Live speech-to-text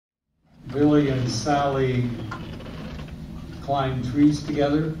Billy and Sally climbed trees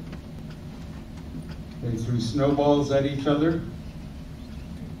together. They threw snowballs at each other.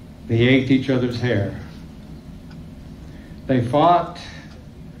 They ate each other's hair. They fought,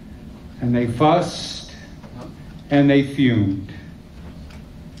 and they fussed, and they fumed.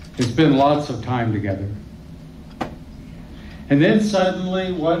 It's been lots of time together. And then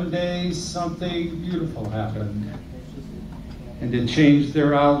suddenly, one day, something beautiful happened. And it changed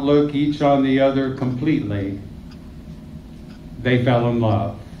their outlook, each on the other, completely. They fell in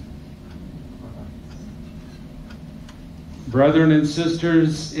love. Brethren and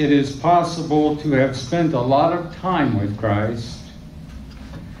sisters, it is possible to have spent a lot of time with Christ,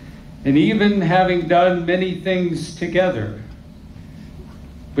 and even having done many things together,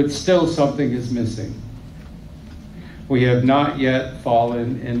 but still something is missing. We have not yet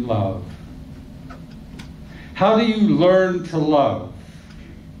fallen in love. How do you learn to love?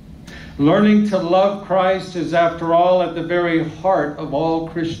 Learning to love Christ is, after all, at the very heart of all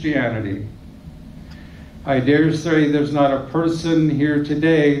Christianity. I dare say there's not a person here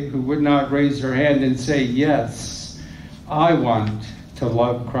today who would not raise her hand and say, yes, I want to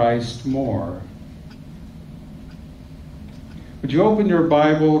love Christ more. Would you open your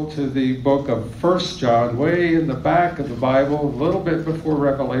Bible to the book of 1 John, way in the back of the Bible, a little bit before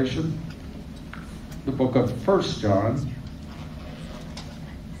Revelation? The book of 1 John.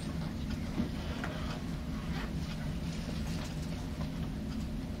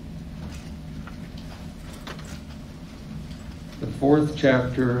 The 4th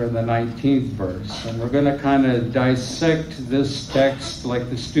chapter and the 19th verse. And we're going to kind of dissect this text like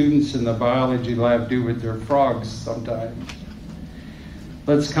the students in the biology lab do with their frogs sometimes.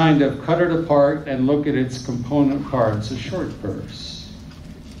 Let's kind of cut it apart and look at its component parts. A short verse.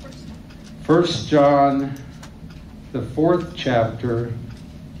 1 John, the 4th chapter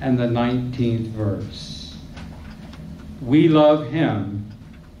and the 19th verse. We love him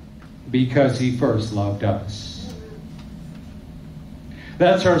because he first loved us.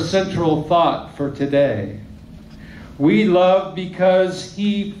 That's our central thought for today. We love because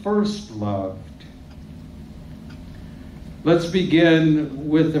he first loved. Let's begin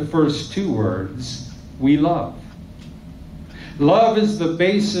with the first two words, we love. Love is the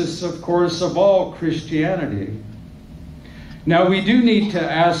basis, of course, of all Christianity. Now, we do need to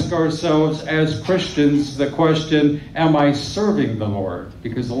ask ourselves as Christians the question, am I serving the Lord?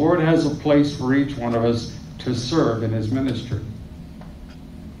 Because the Lord has a place for each one of us to serve in his ministry.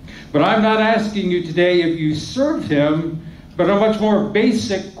 But I'm not asking you today if you serve him, but a much more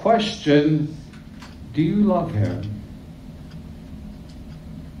basic question, do you love him?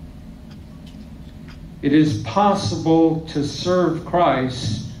 It is possible to serve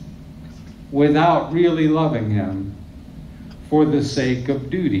Christ without really loving him for the sake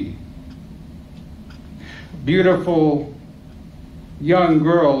of duty. A beautiful young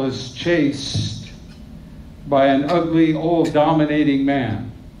girl is chased by an ugly, old, dominating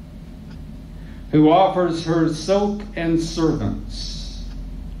man who offers her silk and servants,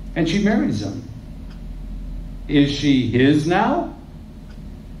 and she marries him. Is she his now?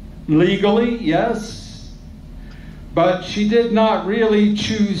 Legally, yes. But she did not really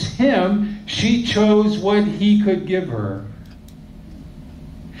choose him. She chose what he could give her.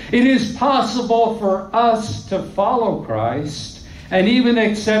 It is possible for us to follow Christ and even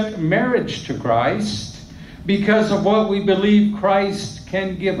accept marriage to Christ because of what we believe Christ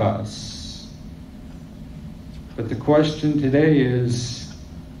can give us. But the question today is,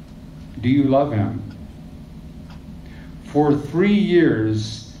 do you love him? For 3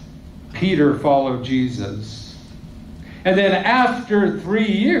 years, Peter followed Jesus. And then after 3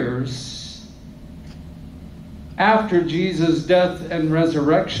 years, after Jesus' death and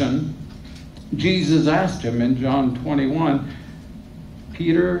resurrection, Jesus asked him in John 21,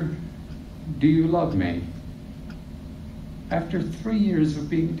 Peter, do you love me? After 3 years of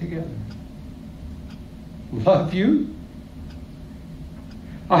being together. Love you?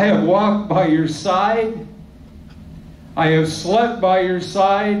 I have walked by your side. I have slept by your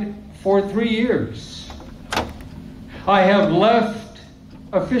side for 3 years. I have left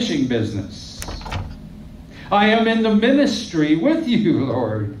a fishing business. I am in the ministry with you,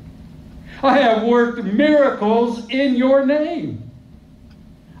 Lord. I have worked miracles in your name.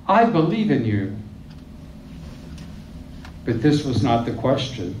 I believe in you. But this was not the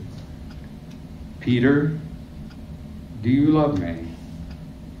question. Peter, do you love me?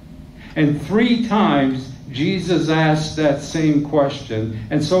 And 3 times Jesus asked that same question,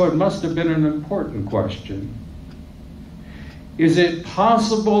 and so it must have been an important question. Is it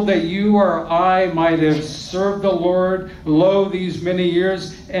possible that you or I might have served the Lord, these many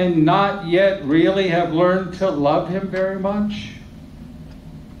years and not yet really have learned to love him very much?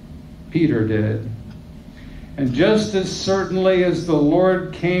 Peter did. And just as certainly as the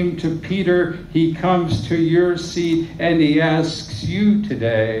Lord came to Peter, he comes to your seat and he asks you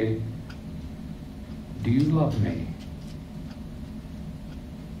today, do you love me?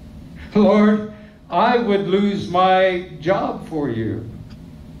 Lord, I would lose my job for you.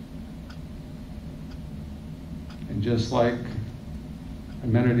 And just like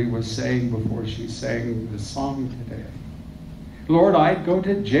Amenity was saying before she sang the song today, Lord, I'd go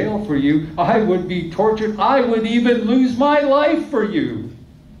to jail for you. I would be tortured. I would even lose my life for you.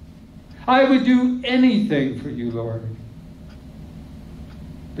 I would do anything for you, Lord.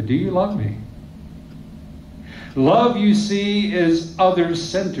 But do you love me? Love, you see, is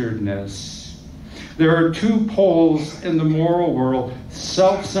other-centeredness. There are two poles in the moral world,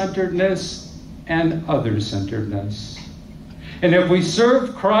 self-centeredness and other-centeredness. And if we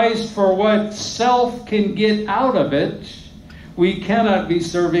serve Christ for what self can get out of it, we cannot be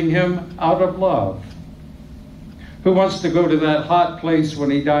serving him out of love. Who wants to go to that hot place when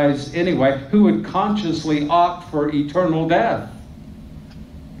he dies anyway? Who would consciously opt for eternal death?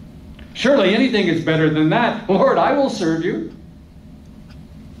 Surely anything is better than that. Lord, I will serve you.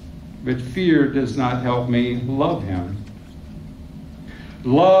 But fear does not help me love him.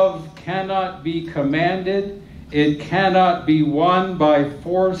 Love cannot be commanded. It cannot be won by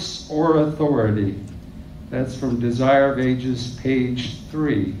force or authority. That's from Desire of Ages, page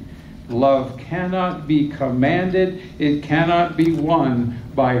 3. Love cannot be commanded. It cannot be won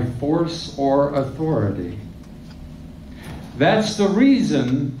by force or authority. That's the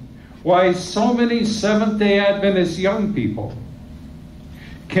reason why so many Seventh-day Adventist young people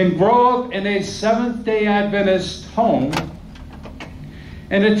can grow up in a Seventh-day Adventist home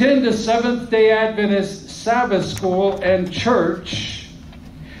and attend a Seventh-day Adventist Sabbath school and church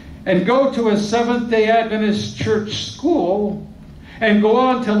and go to a Seventh-day Adventist church school and go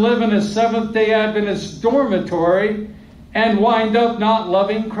on to live in a Seventh-day Adventist dormitory and wind up not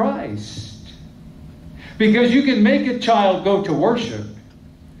loving Christ. Because you can make a child go to worship,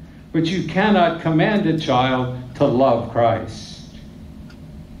 but you cannot command a child to love Christ.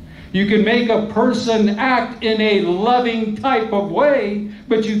 You can make a person act in a loving type of way,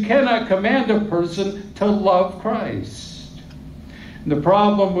 but you cannot command a person to love Christ. The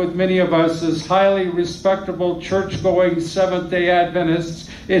problem with many of us as highly respectable church-going Seventh-day Adventists,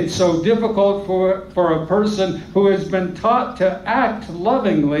 it's so difficult for a person who has been taught to act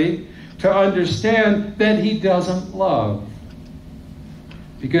lovingly to understand that he doesn't love.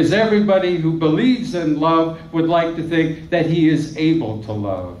 Because everybody who believes in love would like to think that he is able to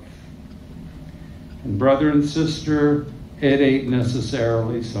love. And brother and sister, it ain't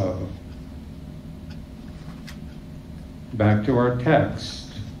necessarily so. Back to our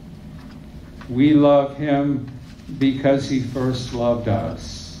text. We love him because he first loved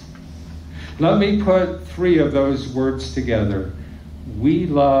us. Let me put 3 of those words together. We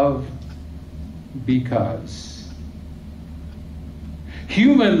love because.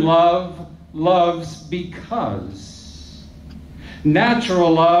 Human love loves because.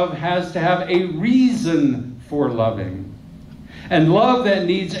 Natural love has to have a reason for loving. And love that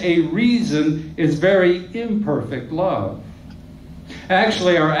needs a reason is very imperfect love.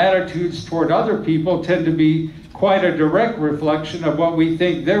 Actually, our attitudes toward other people tend to be quite a direct reflection of what we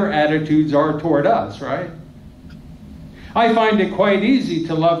think their attitudes are toward us, right? I find it quite easy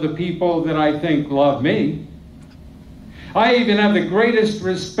to love the people that I think love me. I even have the greatest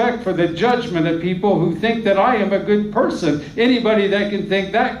respect for the judgment of people who think that I am a good person. Anybody that can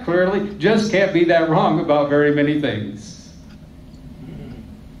think that clearly just can't be that wrong about very many things.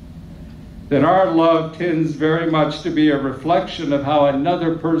 That our love tends very much to be a reflection of how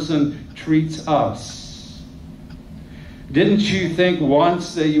another person treats us. Didn't you think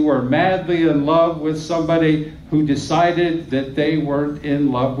once that you were madly in love with somebody who decided that they weren't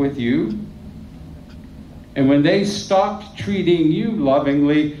in love with you? And when they stopped treating you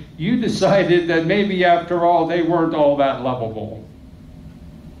lovingly, you decided that maybe after all they weren't all that lovable.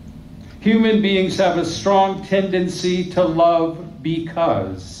 Human beings have a strong tendency to love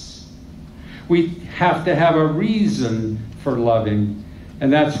because. We have to have a reason for loving.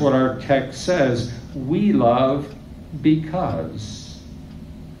 And that's what our text says. We love because.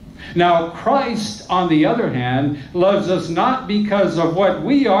 Now, Christ, on the other hand, loves us not because of what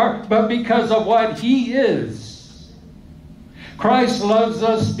we are, but because of what he is. Christ loves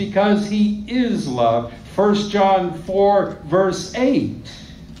us because he is love. 1 John 4, verse 8.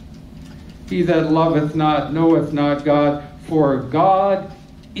 He that loveth not knoweth not God, for God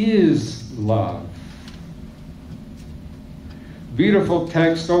is love. Beautiful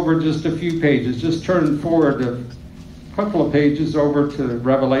text over just a few pages. Just turn forward a couple of pages over to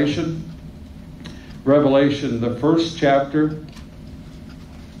Revelation. Revelation, the first chapter.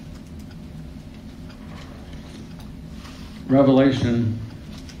 Revelation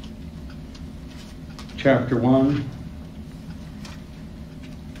chapter 1,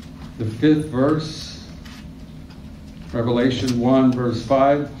 the 5th verse. Revelation 1 verse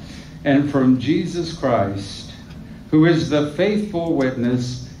 5. And from Jesus Christ, who is the faithful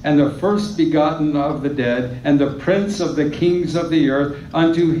witness and the first begotten of the dead and the prince of the kings of the earth,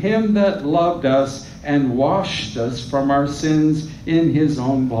 unto him that loved us and washed us from our sins in his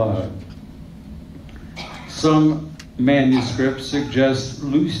own blood. Some manuscripts suggest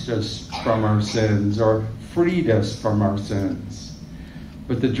loosed us from our sins or freed us from our sins.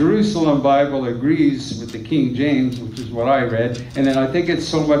 But the Jerusalem Bible agrees with the King James, which is what I read, and then I think it's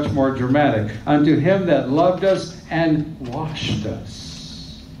so much more dramatic. Unto him that loved us and washed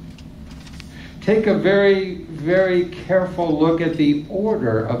us. Take a very, very careful look at the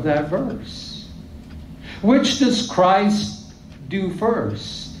order of that verse. Which does Christ do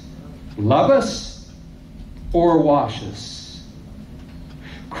first? Love us or wash us?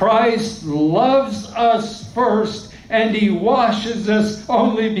 Christ loves us first, and he washes us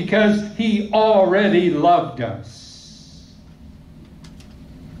only because he already loved us.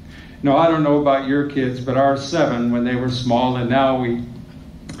 Now, I don't know about your kids, but our 7, when they were small, and now we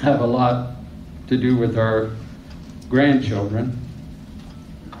have a lot to do with our grandchildren.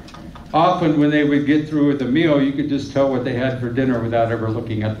 Often when they would get through with a meal, you could just tell what they had for dinner without ever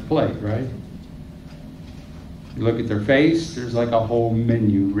looking at the plate, right? You look at their face, there's like a whole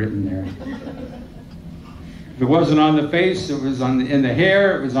menu written there. If it wasn't on the face, it was in the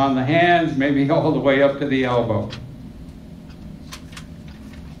hair, it was on the hands, maybe all the way up to the elbow.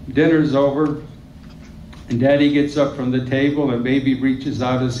 Dinner's over, and Daddy gets up from the table, and Baby reaches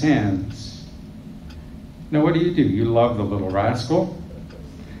out his hands. Now what do? You love the little rascal.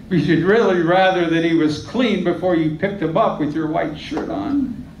 You should really rather that he was clean before you picked him up with your white shirt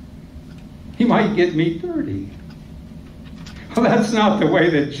on. He might get me dirty. Well, that's not the way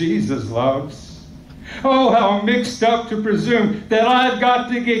that Jesus loves. Oh, how mixed up to presume that I've got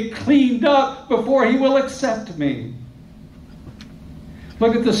to get cleaned up before he will accept me.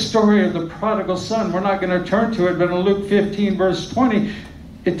 Look at the story of the prodigal son. We're not going to turn to it, but in Luke 15, verse 20,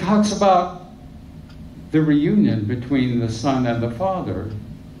 it talks about the reunion between the son and the father.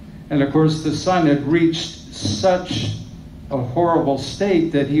 And of course, the son had reached such a horrible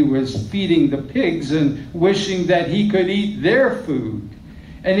state that he was feeding the pigs and wishing that he could eat their food.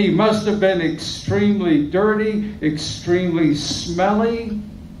 And he must have been extremely dirty, extremely smelly,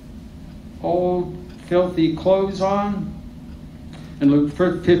 old, filthy clothes on. In Luke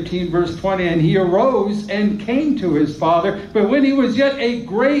 15, verse 20, and he arose and came to his father. But when he was yet a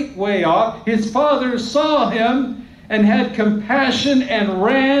great way off, his father saw him and had compassion and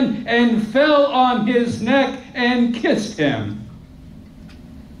ran and fell on his neck and kissed him.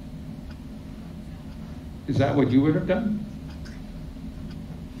 Is that what you would have done?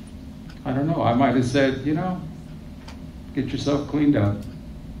 I don't know. I might have said, get yourself cleaned up.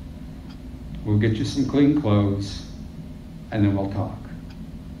 We'll get you some clean clothes, and then we'll talk.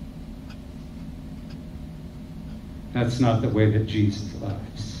 That's not the way that Jesus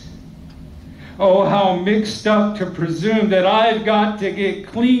loves. Oh, how mixed up to presume that I've got to get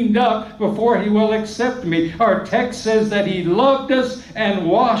cleaned up before he will accept me. Our text says that he loved us and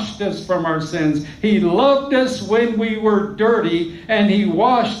washed us from our sins. He loved us when we were dirty, and he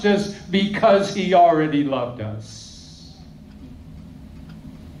washed us because he already loved us.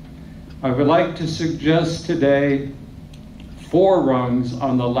 I would like to suggest today 4 rungs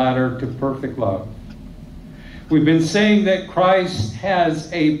on the ladder to perfect love. We've been saying that Christ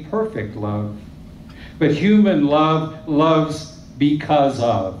has a perfect love, but human love loves because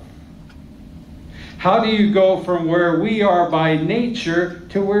of. How do you go from where we are by nature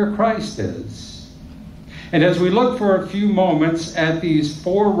to where Christ is? And as we look for a few moments at these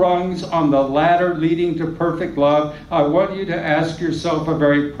 4 rungs on the ladder leading to perfect love, I want you to ask yourself a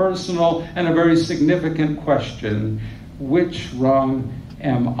very personal and a very significant question. Which rung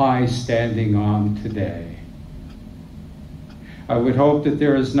am I standing on today? I would hope that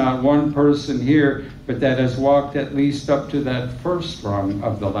there is not one person here, but that has walked at least up to that first rung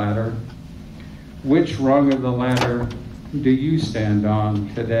of the ladder. Which rung of the ladder do you stand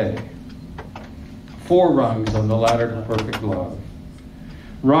on today? 4 rungs on the ladder to perfect love.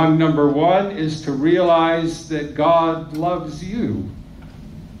 Rung number 1 is to realize that God loves you.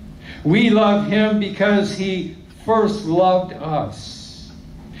 We love him because he first loved us.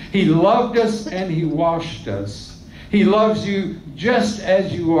 He loved us and he washed us. He loves you just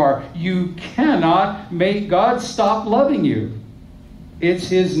as you are. You cannot make God stop loving you. It's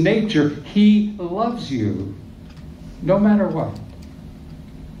his nature. He loves you, no matter what.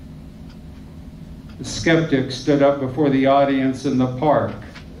 The skeptic stood up before the audience in the park,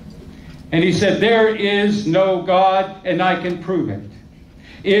 and he said, "There is no God, and I can prove it.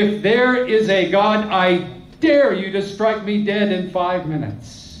 If there is a God, I dare you to strike me dead in 5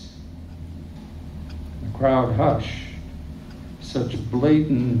 minutes." The crowd hushed. Such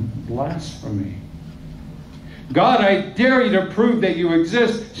blatant blasphemy. "God, I dare you to prove that you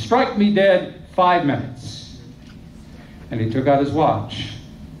exist. Strike me dead 5 minutes." And he took out his watch,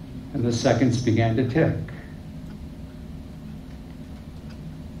 and the seconds began to tick.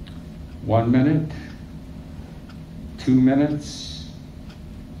 1 minute, 2 minutes,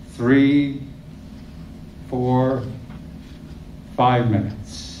 3, 4, 5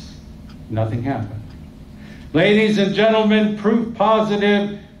 minutes. Nothing happened. Ladies and gentlemen, proof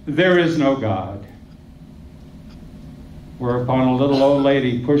positive, there is no God. Whereupon a little old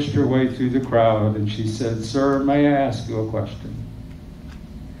lady pushed her way through the crowd and she said, "Sir, may I ask you a question?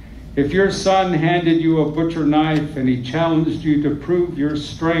 If your son handed you a butcher knife and he challenged you to prove your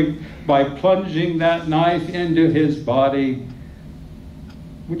strength by plunging that knife into his body,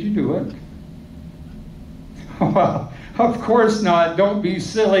 would you do it?" Well, of course not. Don't be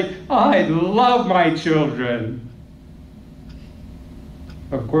silly. I love my children.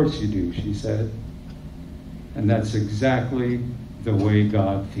 Of course you do, she said. And that's exactly the way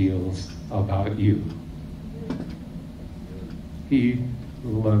God feels about you. He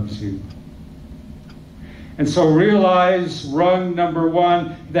loves you. And so realize, rung number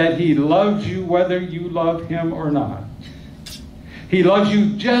one, that he loves you whether you love him or not. He loves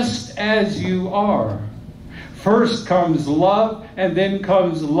you just as you are. First comes love, and then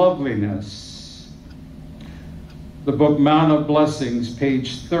comes loveliness. The book Mount of Blessings,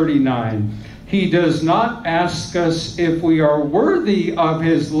 page 39. He does not ask us if we are worthy of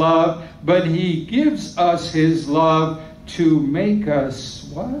his love, but he gives us his love to make us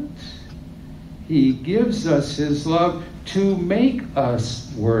what? He gives us his love to make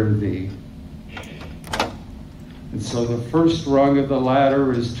us worthy. And so the first rung of the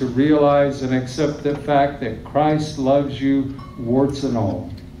ladder is to realize and accept the fact that Christ loves you, warts and all.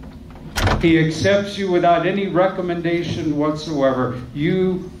 He accepts you without any recommendation whatsoever.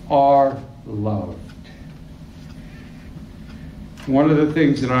 You are loved. One of the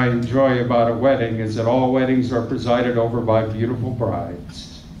things that I enjoy about a wedding is that all weddings are presided over by beautiful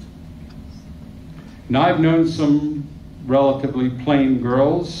brides. Now, I've known some relatively plain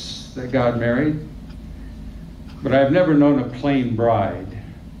girls that got married, but I've never known a plain bride.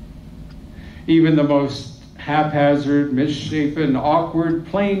 Even the most haphazard, misshapen, awkward,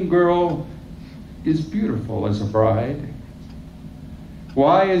 plain girl is beautiful as a bride.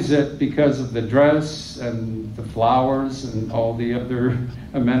 Why is it? Because of the dress and the flowers and all the other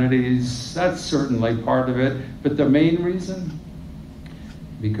amenities. That's certainly part of it. But the main reason?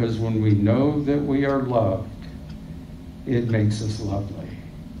 Because when we know that we are loved, it makes us lovely.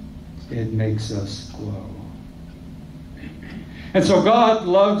 It makes us glow. And so God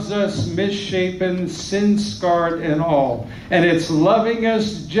loves us misshapen, sin-scarred and all. And it's loving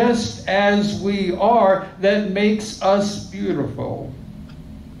us just as we are that makes us beautiful.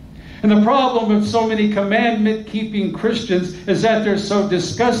 And the problem of so many commandment-keeping Christians is that they're so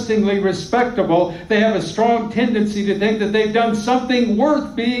disgustingly respectable, they have a strong tendency to think that they've done something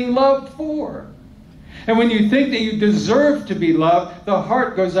worth being loved for. And when you think that you deserve to be loved, the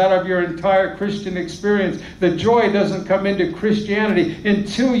heart goes out of your entire Christian experience. The joy doesn't come into Christianity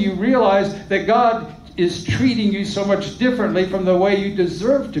until you realize that God is treating you so much differently from the way you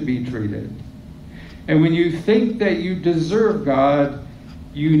deserve to be treated. And when you think that you deserve God,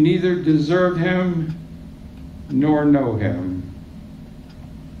 you neither deserve him nor know him.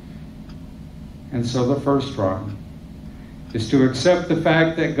 And so the first rung is to accept the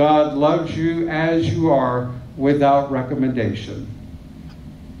fact that God loves you as you are without recommendation.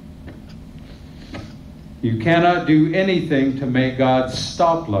 You cannot do anything to make God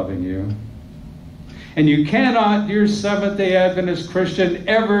stop loving you. And you cannot, dear Seventh-day Adventist Christian,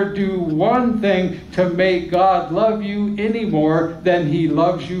 ever do one thing to make God love you any more than he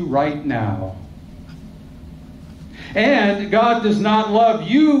loves you right now. And God does not love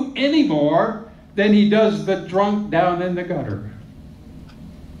you any more than he does the drunk down in the gutter.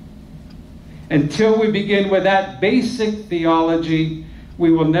 Until we begin with that basic theology,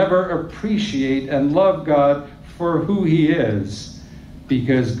 we will never appreciate and love God for who he is,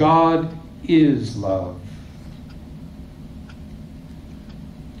 because God is love.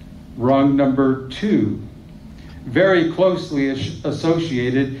 Rung number 2, very closely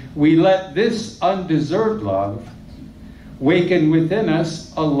associated, we let this undeserved love waken within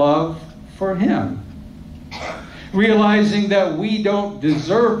us a love for Him. Realizing that we don't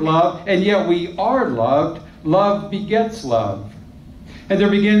deserve love, and yet we are loved, love begets love. And there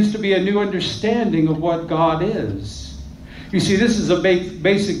begins to be a new understanding of what God is. You see, this is a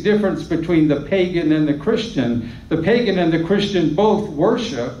basic difference between the pagan and the Christian. The pagan and the Christian both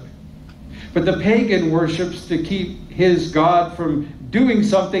worship, but the pagan worships to keep his God from doing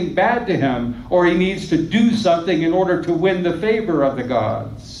something bad to him, or he needs to do something in order to win the favor of the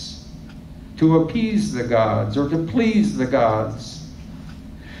gods, to appease the gods, or to please the gods.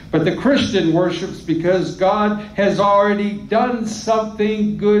 But the Christian worships because God has already done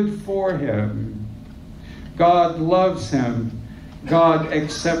something good for him. God loves him. God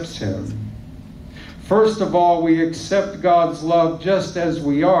accepts him. First of all, we accept God's love just as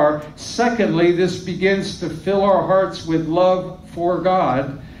we are. Secondly, this begins to fill our hearts with love for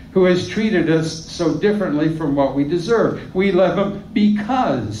God, who has treated us so differently from what we deserve. We love him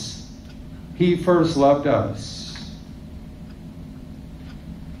because he first loved us.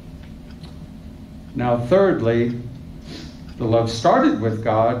 Now, thirdly, the love started with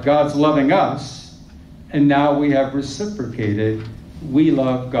God. God's loving us, and now we have reciprocated. We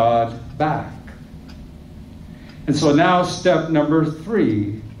love God back. And so now step number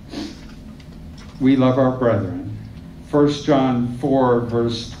 3, we love our brethren. 1 John 4,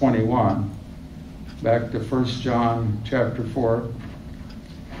 verse 21. Back to 1 John chapter 4.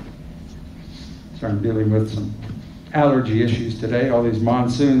 Sorry, I'm dealing with some allergy issues today. All these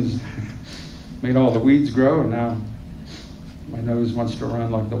monsoons made all the weeds grow, and now my nose wants to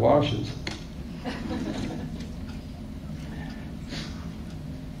run like the washes.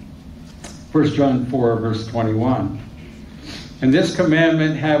 1 John 4, verse 21. And this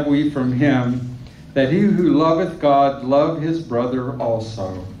commandment have we from him, that he who loveth God love his brother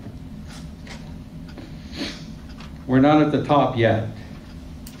also. We're not at the top yet.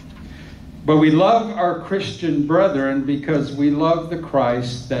 But we love our Christian brethren because we love the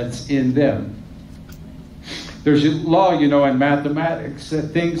Christ that's in them. There's a law, you know, in mathematics,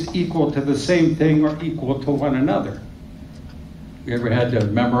 that things equal to the same thing are equal to one another. You ever had to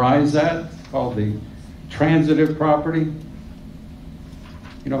memorize that? It's called the transitive property.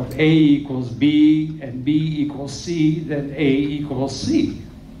 You know, if A equals B and B equals C, then A equals C.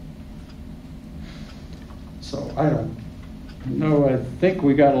 So I don't know, I think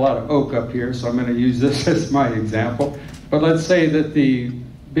we got a lot of oak up here, so I'm going to use this as my example. But let's say that the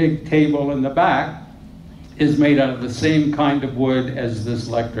big table in the back is made out of the same kind of wood as this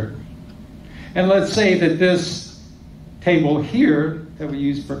lectern. And let's say that this table here that we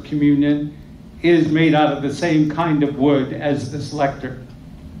use for communion is made out of the same kind of wood as this lectern.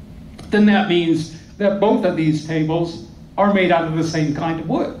 Then that means that both of these tables are made out of the same kind of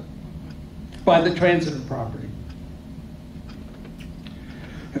wood by the transitive property.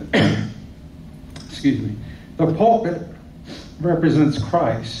 Excuse me. The pulpit represents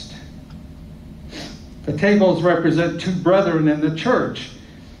Christ. The tables represent two brethren in the church.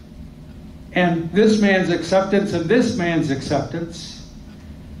 And this man's acceptance and this man's acceptance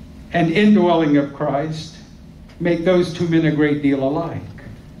and indwelling of Christ make those two men a great deal alike.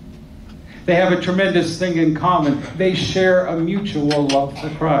 They have a tremendous thing in common. They share a mutual love for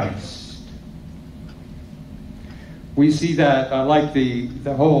Christ. We see that, like the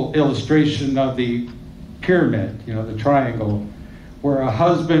whole illustration of the pyramid, you know, the triangle, where a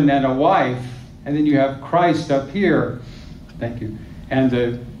husband and a wife, and then you have Christ up here. Thank you. And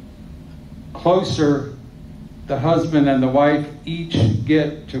the closer the husband and the wife each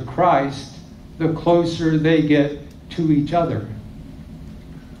get to Christ, the closer they get to each other.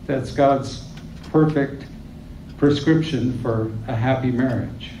 That's God's perfect prescription for a happy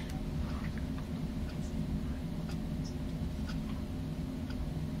marriage.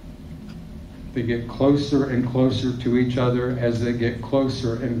 They get closer and closer to each other as they get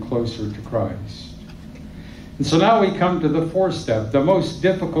closer and closer to Christ. And so now we come to the fourth step, the most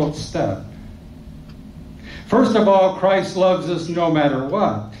difficult step. First of all, Christ loves us no matter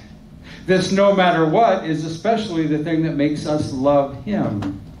what. This no matter what is especially the thing that makes us love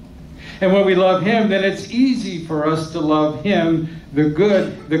him. And when we love him, then it's easy for us to love him, the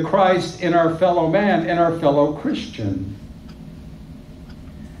good, the Christ in our fellow man and our fellow Christian.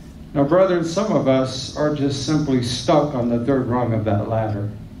 Now, brethren, some of us are just simply stuck on the third rung of that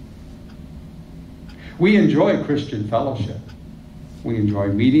ladder. We enjoy Christian fellowship. We enjoy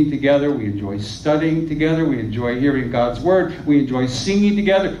meeting together. We enjoy studying together. We enjoy hearing God's word. We enjoy singing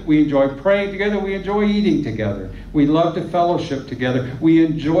together. We enjoy praying together. We enjoy eating together. We love to fellowship together. We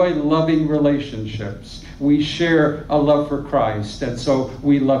enjoy loving relationships. We share a love for Christ, and so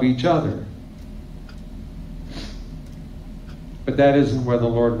we love each other. But that isn't where the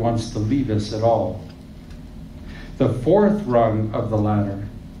Lord wants to leave us at all. The fourth rung of the ladder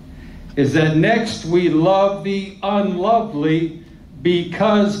is that next we love the unlovely,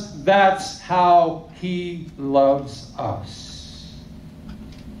 because that's how He loves us.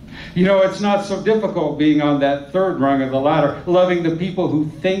 You know, it's not so difficult being on that third rung of the ladder, loving the people who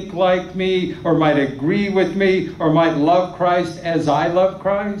think like me, or might agree with me, or might love Christ as I love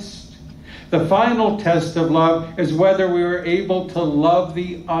Christ. The final test of love is whether we are able to love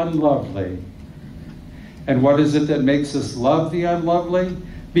the unlovely. And what is it that makes us love the unlovely?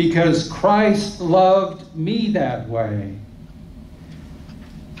 Because Christ loved me that way.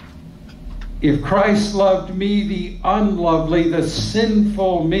 If Christ loved me, the unlovely, the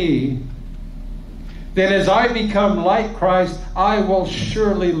sinful me, then as I become like Christ, I will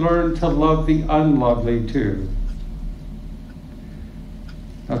surely learn to love the unlovely too.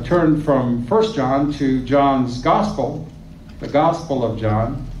 Now turn from 1 John to John's Gospel, the Gospel of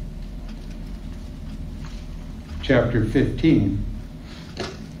John, chapter 15.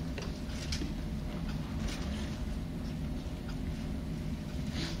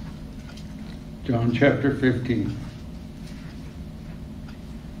 John chapter 15.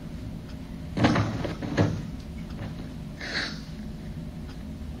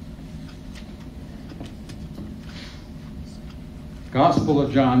 Gospel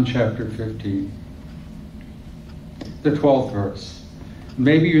of John chapter 15. The 12th verse.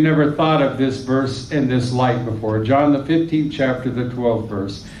 Maybe you never thought of this verse in this light before. John the 15th chapter, the 12th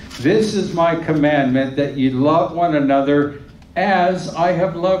verse. This is my commandment, that ye love one another as I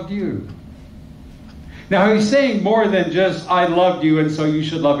have loved you. Now he's saying more than just, I loved you and so you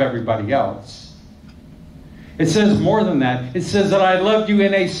should love everybody else. It says more than that. It says that I loved you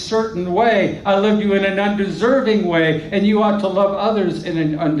in a certain way. I loved you in an undeserving way, and you ought to love others in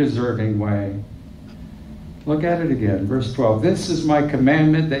an undeserving way. Look at it again, verse 12. This is my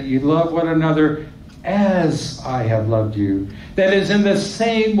commandment, that you love one another as I have loved you. That is, in the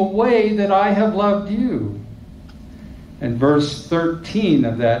same way that I have loved you. And verse 13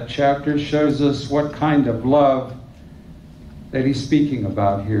 of that chapter shows us what kind of love that he's speaking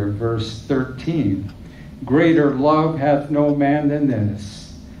about here. Verse 13. Greater love hath no man than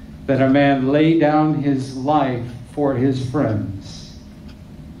this, that a man lay down his life for his friends.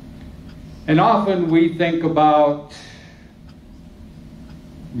 And often we think about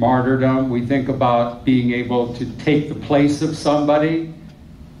martyrdom. We think about being able to take the place of somebody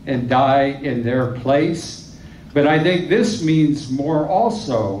and die in their place. But I think this means more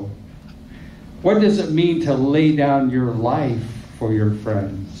also. What does it mean to lay down your life for your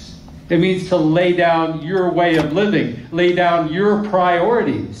friends? It means to lay down your way of living, lay down your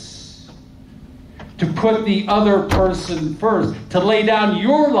priorities, to put the other person first, to lay down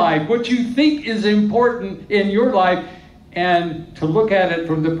your life, what you think is important in your life, and to look at it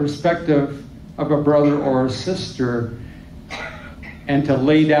from the perspective of a brother or a sister, and to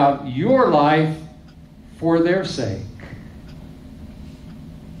lay down your life for their sake.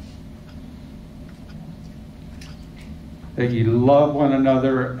 That you love one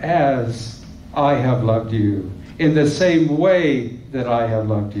another as I have loved you, in the same way that I have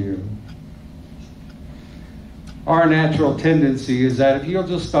loved you. Our natural tendency is that if you'll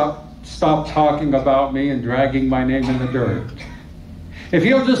just stop talking about me and dragging my name in the dirt, if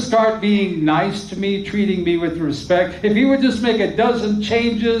he'll just start being nice to me, treating me with respect, if he would just make a dozen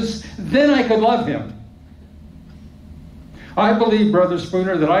changes, then I could love him. I believe, Brother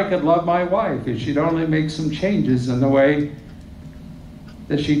Spooner, that I could love my wife if she'd only make some changes in the way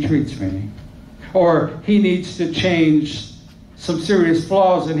that she treats me. Or he needs to change some serious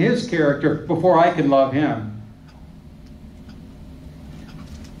flaws in his character before I can love him.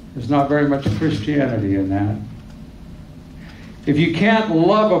 There's not very much Christianity in that. If you can't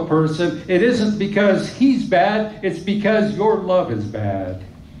love a person, it isn't because he's bad, it's because your love is bad.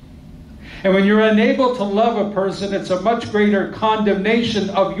 And when you're unable to love a person, it's a much greater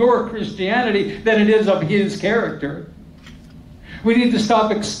condemnation of your Christianity than it is of his character. We need to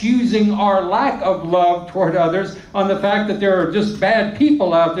stop excusing our lack of love toward others on the fact that there are just bad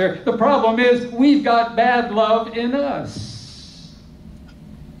people out there. The problem is we've got bad love in us.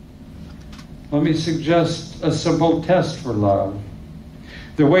 Let me suggest a simple test for love.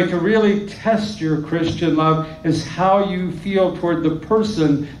 The way to really test your Christian love is how you feel toward the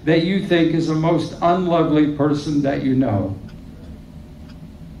person that you think is the most unlovely person that you know.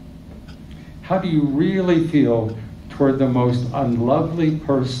 How do you really feel toward the most unlovely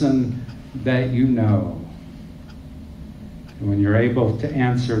person that you know? And when you're able to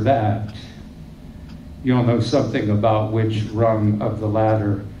answer that, you'll know something about which rung of the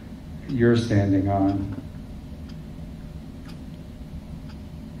ladder you're standing on.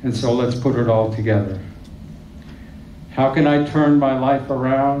 And so let's put it all together. How can I turn my life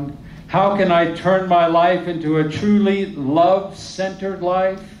around? How can I turn my life into a truly love-centered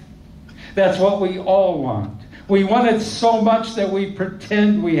life? That's what we all want. We want it so much that we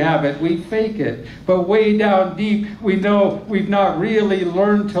pretend we have it. We fake it. But way down deep, we know we've not really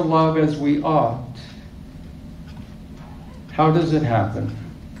learned to love as we ought. How does it happen?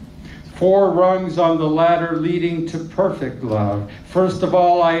 4 rungs on the ladder leading to perfect love. First of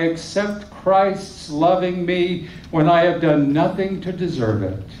all, I accept Christ's loving me when I have done nothing to deserve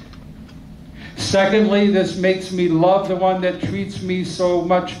it. Secondly, this makes me love the one that treats me so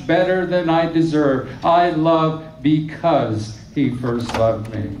much better than I deserve. I love because he first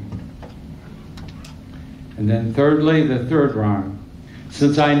loved me. And then thirdly, the third rung.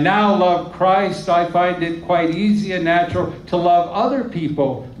 Since I now love Christ, I find it quite easy and natural to love other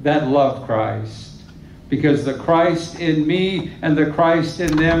people that love Christ, because the Christ in me and the Christ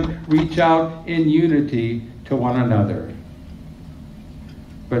in them reach out in unity to one another.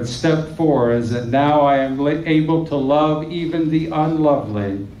 But step 4 is that now I am able to love even the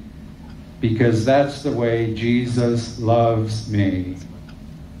unlovely, because that's the way Jesus loves me.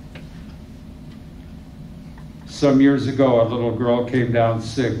 Some years ago, a little girl came down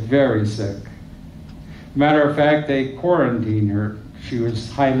sick, very sick. Matter of fact, they quarantined her. She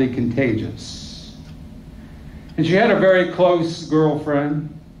was highly contagious. And she had a very close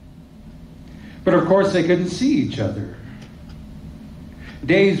girlfriend. But of course, they couldn't see each other.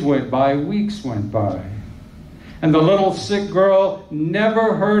 Days went by, weeks went by. And the little sick girl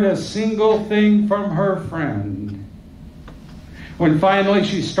never heard a single thing from her friend. When finally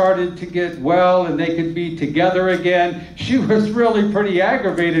she started to get well and they could be together again, she was really pretty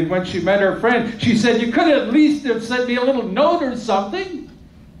aggravated when she met her friend. She said, "You could at least have sent me a little note or something."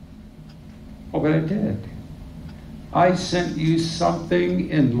 Oh, but I did. I sent you something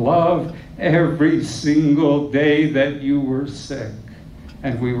in love every single day that you were sick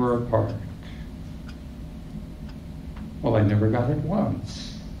and we were apart. Well, I never got it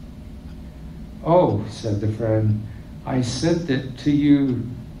once. "Oh," said the friend, "I sent it to you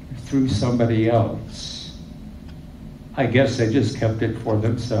through somebody else. I guess they just kept it for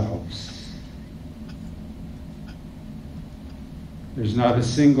themselves." There's not a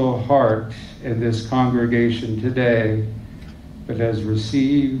single heart in this congregation today that has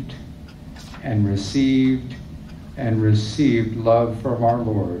received and received and received love from our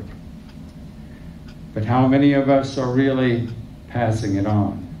Lord. But how many of us are really passing it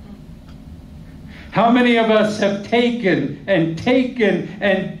on? How many of us have taken and taken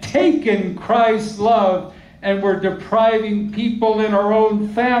and taken Christ's love, and we're depriving people in our own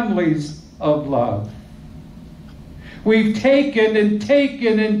families of love? We've taken and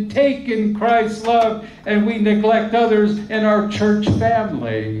taken and taken Christ's love, and we neglect others in our church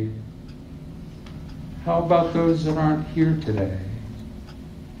family. How about those that aren't here today?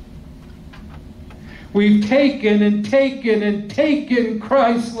 We've taken and taken and taken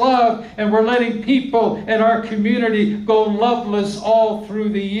Christ's love, and we're letting people in our community go loveless all through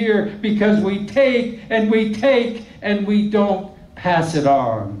the year because we take and we take and we don't pass it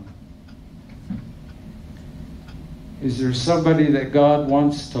on. Is there somebody that God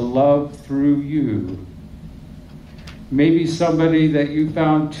wants to love through you? Maybe somebody that you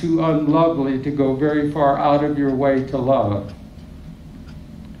found too unlovely to go very far out of your way to love.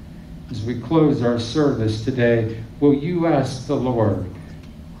 As we close our service today, will you ask the Lord,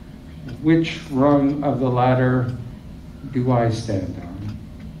 which rung of the ladder do I stand on?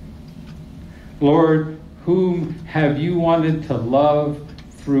 Lord, whom have you wanted to love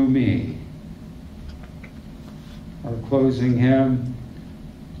through me? Our closing hymn,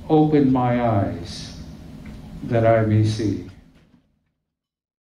 "Open my eyes that I may see."